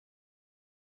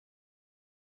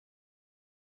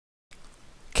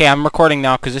Okay, I'm recording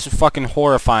now because this is fucking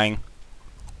horrifying.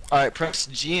 Alright, press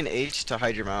G and H to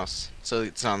hide your mouse, so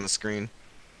it's on the screen.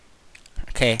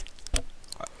 Okay.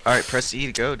 Alright, press E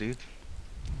to go, dude.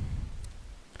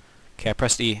 Okay, I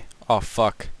pressed E. Oh,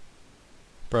 fuck.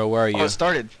 Bro, where are you? Oh, it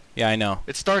started. Yeah, I know.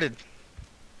 It started.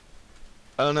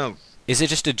 I don't know. Is it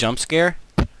just a jump scare?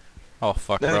 Oh,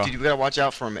 fuck, No, bro. dude, you gotta watch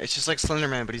out for him. It's just like Slender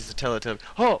Man, but he's a Teletubby.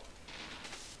 Oh!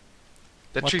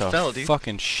 That tree fell, dude.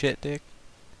 Fucking shit, dick.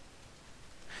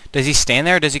 Does he stand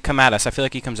there or does he come at us? I feel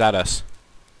like he comes at us.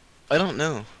 I don't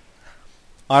know.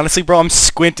 Honestly, bro, I'm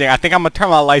squinting. I think I'm gonna turn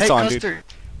my lights Hey, on, Custard. dude.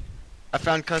 I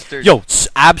found Custard. Yo,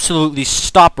 absolutely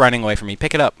stop running away from me.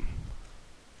 Pick it up.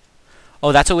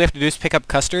 Oh, that's what we have to do is pick up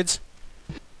custards?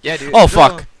 Yeah, dude. Oh,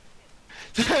 fuck.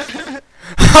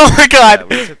 Oh my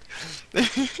god. Yeah,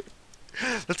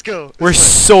 let's go. We're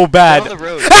so bad. We're on the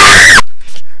road.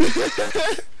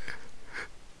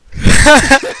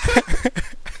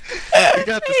 We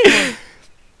got this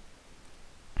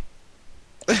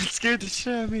one. It scared the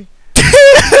shit out of me. Dude,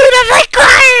 I'm like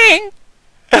crying!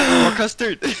 More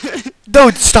custard.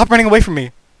 Dude, stop running away from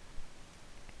me.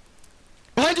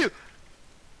 Behind you!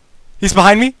 He's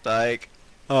behind me? Like.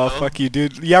 Oh, fuck you,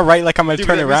 dude. Yeah, right, like I'm gonna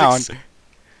turn around. I'm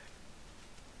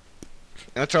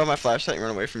gonna throw out my flashlight and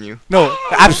run away from you. No,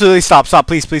 absolutely stop, stop,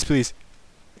 please, please, please.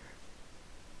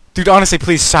 Dude, honestly,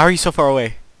 please, how are you so far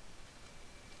away?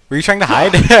 Were you trying to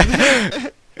hide?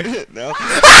 No.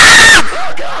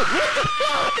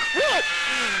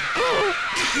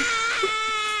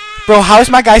 Bro, how is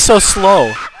my guy so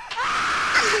slow?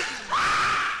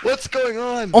 What's going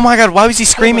on? Oh my god, why was he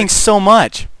screaming so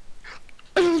much?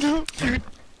 I don't know, dude.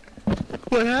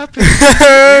 What happened?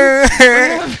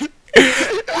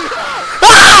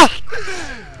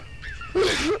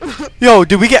 Yo,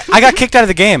 did we get... I got kicked out of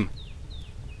the game.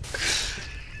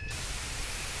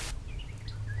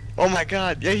 Oh my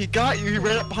god, yeah, he got you. He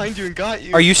ran up behind you and got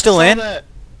you. Are you still in? That.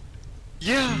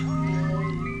 Yeah.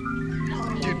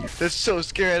 Dude, that's so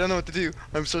scary. I don't know what to do.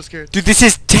 I'm so scared. Dude, this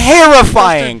is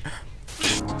terrifying.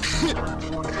 Dude,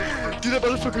 that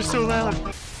motherfucker's so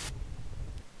loud.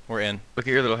 We're in. Look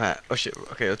at your little hat. Oh shit.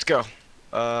 Okay, let's go.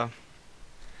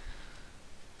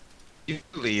 You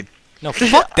lead. No,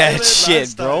 fuck that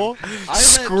shit, bro.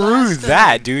 Screw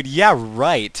that, dude. Yeah,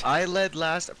 right. I led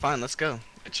last. Fine, let's go.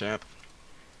 Champ.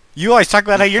 You always talk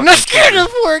about how you're not scared of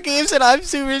horror games, and I'm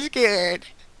super scared.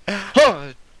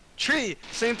 Oh, tree.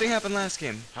 Same thing happened last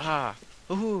game. Ah.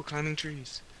 Ooh, climbing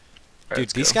trees. Dude,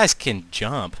 these guys can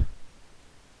jump.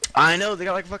 I know, they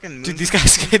got like fucking. Dude, these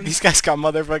guys got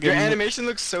motherfucking. Your animation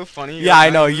looks so funny. Yeah, I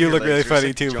know. You look really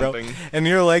funny too, bro. And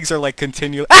your legs are like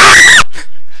continual.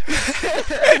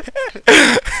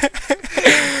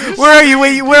 Where are you?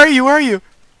 Wait, where are you? Where are you?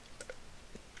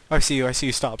 I see you. I see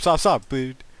you. Stop! Stop! Stop,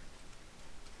 dude.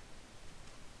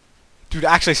 Dude,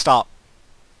 actually stop.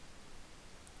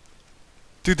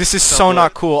 Dude, this is so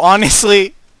not cool.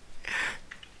 Honestly.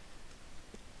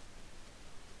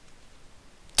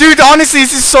 Dude, honestly,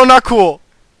 this is so not cool.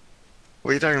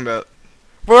 What are you talking about?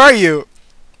 Where are you?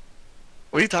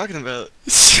 What are you talking about?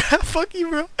 Fuck you,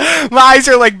 bro. My eyes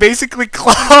are like basically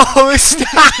closed.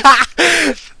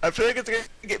 I feel like it's gonna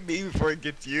get me before it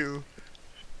gets you.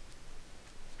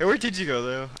 Hey, where did you go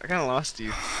though? I kinda lost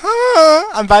you.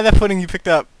 I'm by that pudding you picked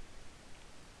up.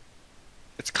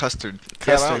 It's custard. Custard.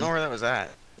 Yeah, but I don't know where that was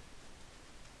at.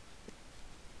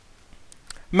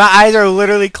 My eyes are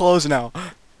literally closed now.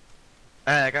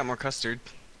 I got more custard.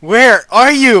 Where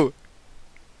are you?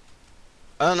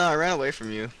 I don't know, I ran away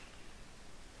from you.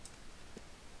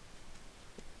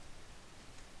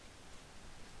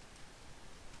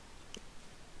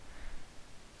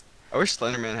 I wish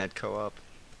Slenderman had co-op.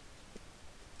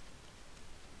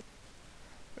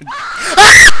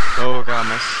 Oh god,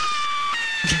 my...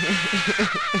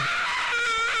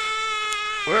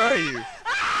 Where are you?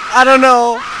 I don't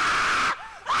know.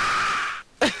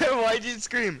 Why'd you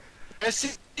scream? I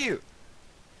see you.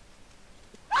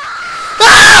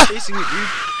 Ah! Chasing me,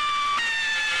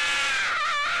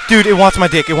 Dude, it wants my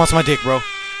dick. It wants my dick, bro.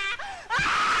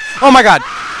 Oh my god.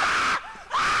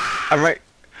 I'm right.